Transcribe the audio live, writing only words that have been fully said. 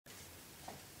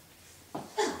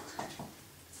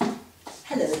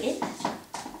Hello again.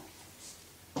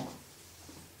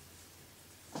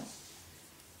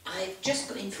 I've just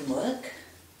got in from work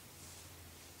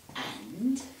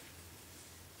and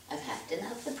I've had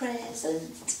another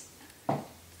present.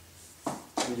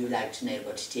 Would you like to know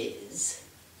what it is?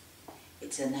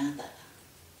 It's another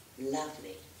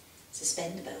lovely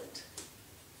suspender belt.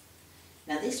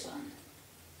 Now this one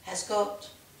has got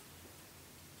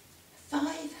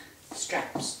 5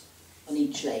 straps on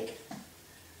each leg.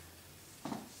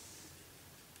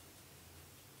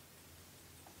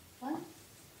 One,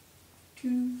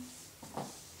 2,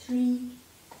 3,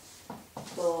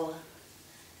 4,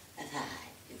 5.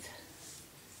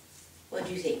 What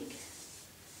do you think?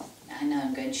 I know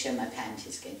I'm going to show my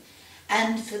panties again.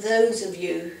 And for those of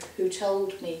you who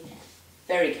told me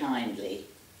very kindly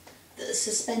that the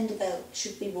suspender belt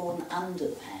should be worn under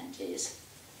the panties,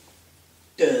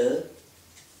 duh.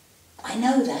 I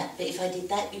know that, but if I did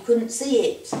that you couldn't see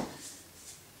it.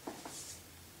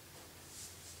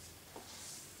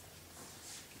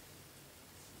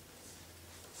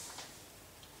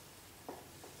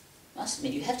 Must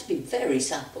admit, you have to be very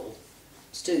supple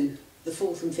to do the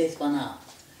 4th and 5th one up.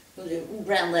 You'll do it all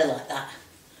round there like that.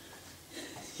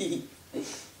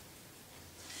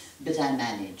 But I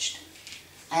managed.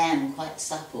 I am quite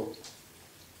supple.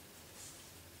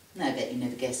 No, I bet you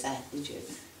never guessed that, did you?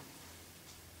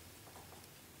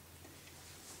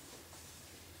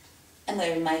 I'm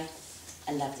wearing my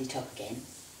lovely top again.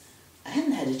 I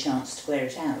haven't had a chance to wear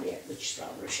it out yet, which is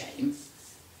rather a shame.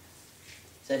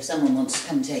 So if someone wants to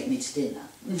come take me to dinner.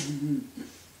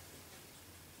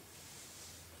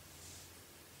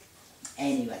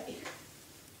 Anyway,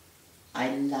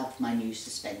 I love my new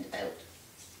suspender belt.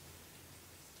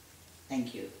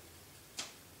 Thank you. Did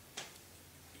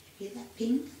you hear that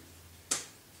ping?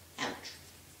 Ouch.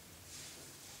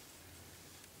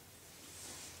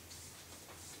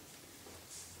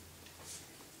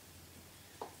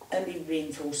 Only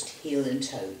reinforced heel and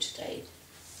toe today,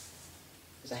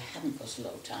 because I haven't got a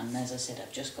lot of time, and as I said,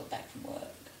 I've just got back from work.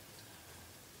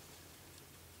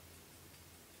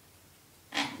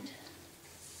 And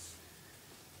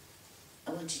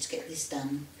I wanted to get this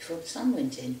done before the sun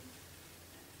went in.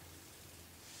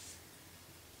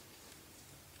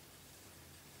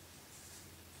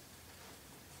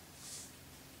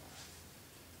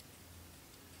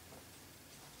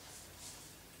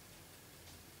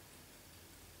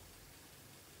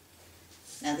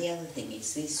 Now the other thing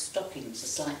is these stockings are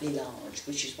slightly large,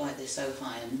 which is why they're so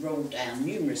high and roll down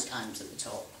numerous times at the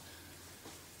top.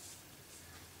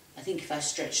 I think if I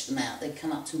stretched them out they'd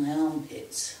come up to my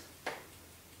armpits.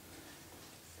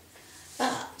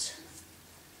 But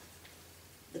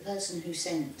the person who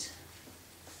sent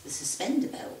the suspender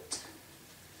belt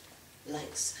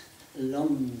likes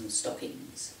long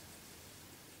stockings.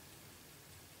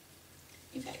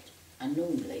 In fact, I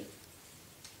normally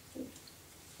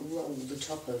roll the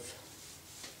top of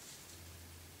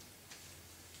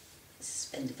the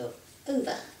suspender belt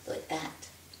over like that.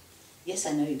 Yes,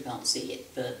 I know you can't see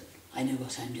it, but I know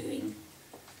what I'm doing.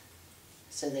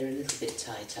 So they're a little bit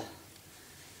tighter.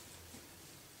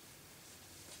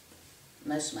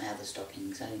 Most of my other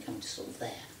stockings only come to sort of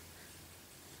there.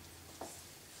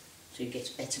 So you get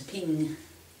a better ping.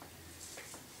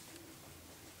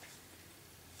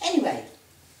 Anyway,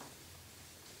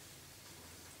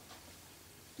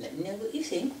 let me know what you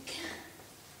think.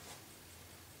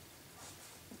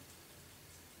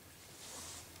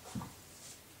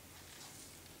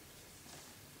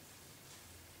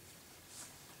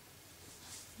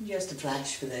 Just a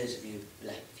flash for those of you who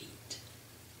like feet.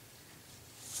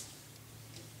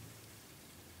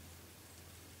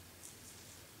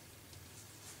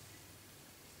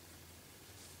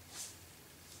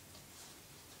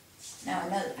 Now I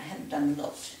know I haven't done a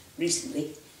lot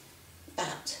recently,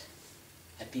 but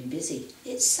I've been busy.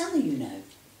 It's summer, you know.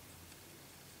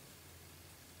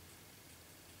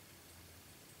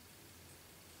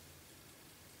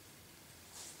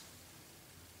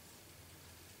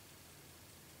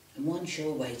 And one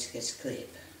sure way to get a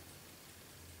clip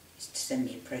is to send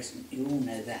me a present. You all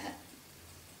know that.